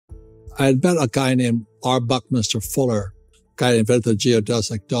I had met a guy named R. Buckminster Fuller, guy who invented the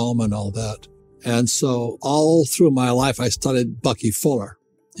geodesic dome and all that. And so all through my life, I studied Bucky Fuller,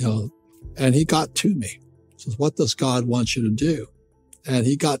 and he got to me. He says, what does God want you to do? And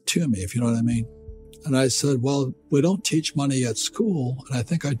he got to me, if you know what I mean. And I said, well, we don't teach money at school. And I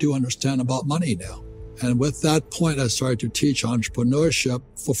think I do understand about money now. And with that point, I started to teach entrepreneurship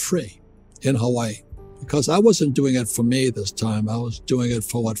for free in Hawaii, because I wasn't doing it for me this time. I was doing it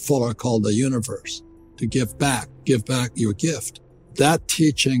for what Fuller called the universe, to give back your gift. That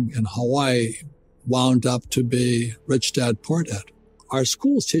teaching in Hawaii wound up to be Rich Dad, Poor Dad. Our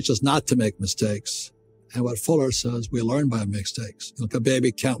schools teach us not to make mistakes. And what Fuller says, we learn by mistakes. Like a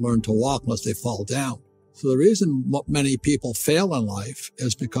baby can't learn to walk unless they fall down. So the reason many people fail in life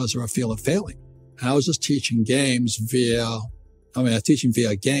is because they're afraid of failing. And I was just teaching games via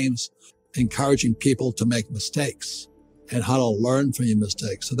games, encouraging people to make mistakes and how to learn from your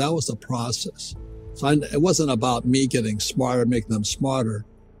mistakes. So that was the process. So it wasn't about me getting smarter, making them smarter.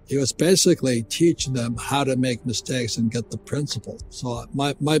 It was basically teaching them how to make mistakes and get the principle. So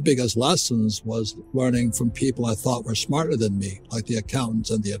my biggest lessons was learning from people I thought were smarter than me, like the accountants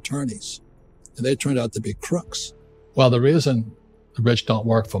and the attorneys. And they turned out to be crooks. Well, the reason the rich don't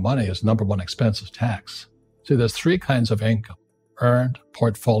work for money is number one expense is tax. See, there's three kinds of income: earned,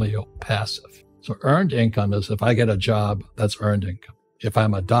 portfolio, passive. So earned income is if I get a job, that's earned income. If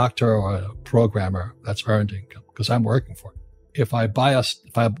I'm a doctor or a programmer, that's earned income because I'm working for it. If I buy,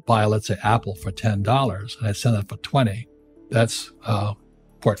 let's say, Apple for $10 and I sell it for $20, that's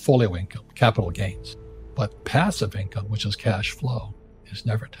portfolio income, capital gains. But passive income, which is cash flow, is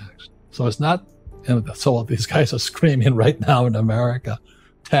never taxed. So it's not, so these guys are screaming right now in America,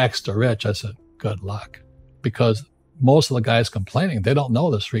 tax the rich. I said, good luck. Because most of the guys complaining, they don't know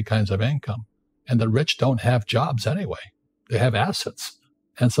there's three kinds of income. And the rich don't have jobs anyway. They have assets.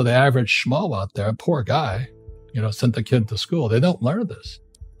 And so the average schmo out there, poor guy, sent the kid to school. They don't learn this.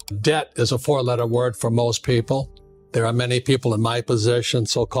 Debt is a four-letter word for most people. There are many people in my position,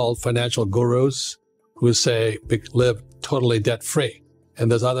 so-called financial gurus, who say live totally debt-free. And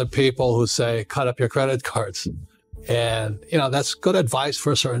there's other people who say cut up your credit cards. And, that's good advice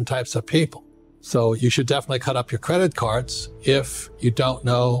for certain types of people. So you should definitely cut up your credit cards if you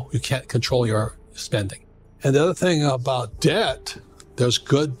can't control your spending. And the other thing about debt, there's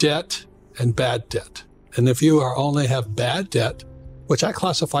good debt and bad debt. And if you only have bad debt, which I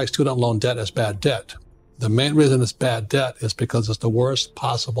classify student loan debt as bad debt, the main reason it's bad debt is because it's the worst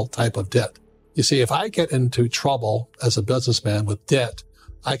possible type of debt. You see, if I get into trouble as a businessman with debt,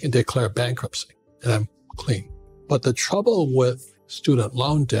 I can declare bankruptcy and I'm clean. But the trouble with student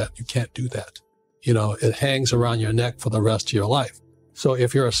loan debt, you can't do that. It hangs around your neck for the rest of your life. So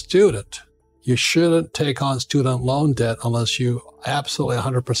if you're a student, you shouldn't take on student loan debt unless you absolutely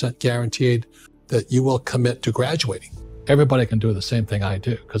 100% guaranteed that you will commit to graduating. Everybody can do the same thing I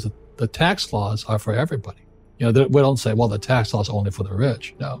do because the tax laws are for everybody. We don't say, well, the tax laws are only for the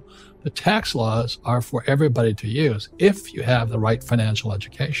rich. No, the tax laws are for everybody to use if you have the right financial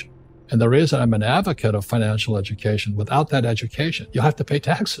education. And the reason I'm an advocate of financial education, without that education, you'll have to pay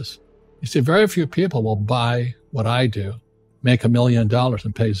taxes. You see, very few people will buy what I do, make $1 million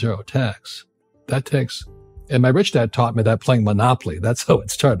and pay zero tax. And my rich dad taught me that playing Monopoly. That's how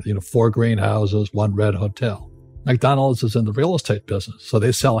it started. 4 greenhouses, 1 red hotel. McDonald's is in the real estate business. So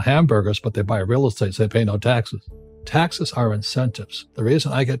they sell hamburgers, but they buy real estate, so they pay no taxes. Taxes are incentives. The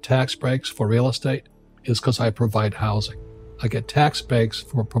reason I get tax breaks for real estate is because I provide housing. I get tax breaks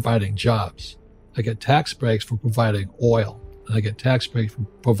for providing jobs. I get tax breaks for providing oil. And I get tax breaks for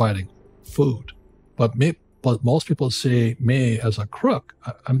providing food. But most people see me as a crook.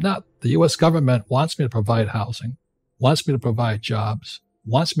 I'm not. The U.S. government wants me to provide housing, wants me to provide jobs,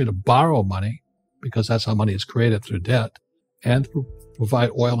 wants me to borrow money because that's how money is created through debt, and provide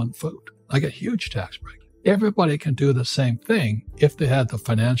oil and food. I get huge tax breaks. Everybody can do the same thing if they had the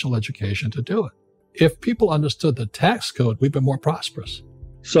financial education to do it. If people understood the tax code, we'd be more prosperous.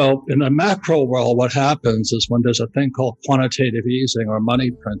 So in the macro world, what happens is when there's a thing called quantitative easing or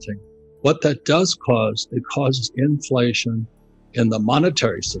money printing, what that does cause, it causes inflation in the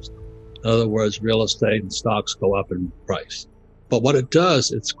monetary system. In other words, real estate and stocks go up in price. But what it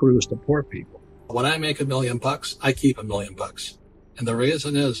does, it screws the poor people. When I make $1 million, I keep $1 million. And the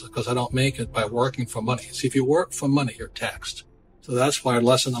reason is because I don't make it by working for money. See, if you work for money, you're taxed. So that's why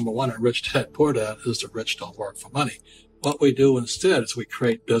lesson number 1 in Rich Dad, Poor Dad is the rich don't work for money. What we do instead is we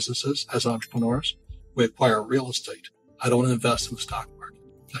create businesses as entrepreneurs. We acquire real estate. I don't invest in the stock market.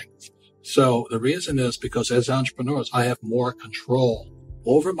 Okay. So the reason is because as entrepreneurs, I have more control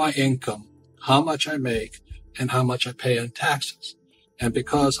over my income, how much I make, and how much I pay in taxes. And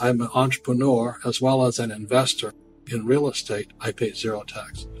because I'm an entrepreneur as well as an investor in real estate, I pay zero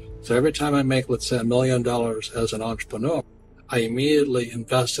tax. So every time I make, let's say, $1 million as an entrepreneur, I immediately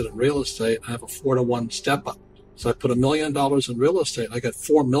invested in real estate. I have a 4-to-1 step up. So I put $1 million in real estate. I get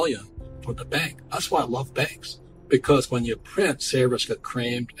 $4 million from the bank. That's why I love banks. Because when you print, savers get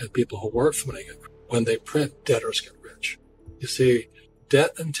creamed and people who work for money get creamed. When they print, debtors get rich. You see,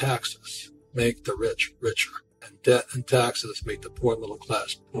 debt and taxes make the rich richer, and debt and taxes make the poor middle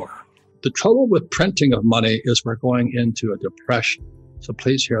class poorer. The trouble with printing of money is we're going into a depression. So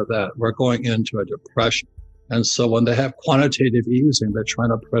please hear that. We're going into a depression. And so when they have quantitative easing, they're trying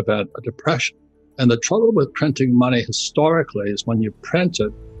to prevent a depression. And the trouble with printing money historically is when you print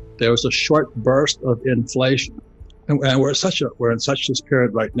it, there was a short burst of inflation. And we're in such this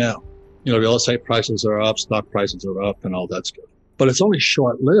period right now. You know, real estate prices are up, stock prices are up, and all that's good. But it's only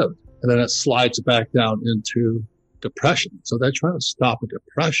short-lived, and then it slides back down into depression. So they're trying to stop a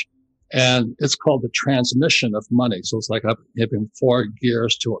depression. And it's called the transmission of money. So it's like giving 4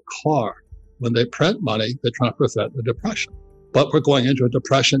 gears to a car. When they print money, they're trying to prevent the depression. But we're going into a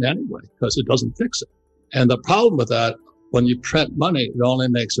depression anyway, because it doesn't fix it. And the problem with that, when you print money, it only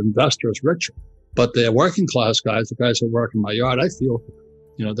makes investors richer. But the working class guys, the guys who work in my yard, I feel,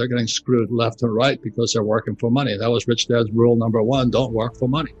 you know, they're getting screwed left and right because they're working for money. That was Rich Dad's rule number 1, don't work for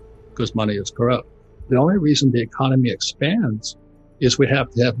money, because money is corrupt. The only reason the economy expands is we have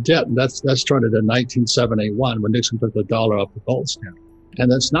to have debt. And that started in 1971 when Nixon took the dollar off the gold standard.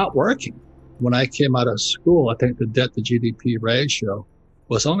 And it's not working. When I came out of school, I think the debt to GDP ratio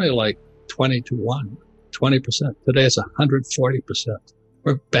was only like 20-1, 20%. Today it's 140%.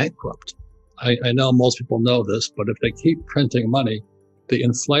 We're bankrupt. I know most people know this, but if they keep printing money, the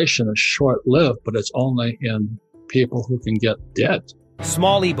inflation is short-lived, but it's only in people who can get debt.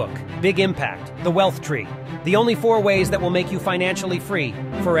 Small ebook, big impact, The Wealth Tree. The only 4 ways that will make you financially free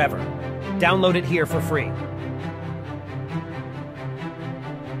forever. Download it here for free.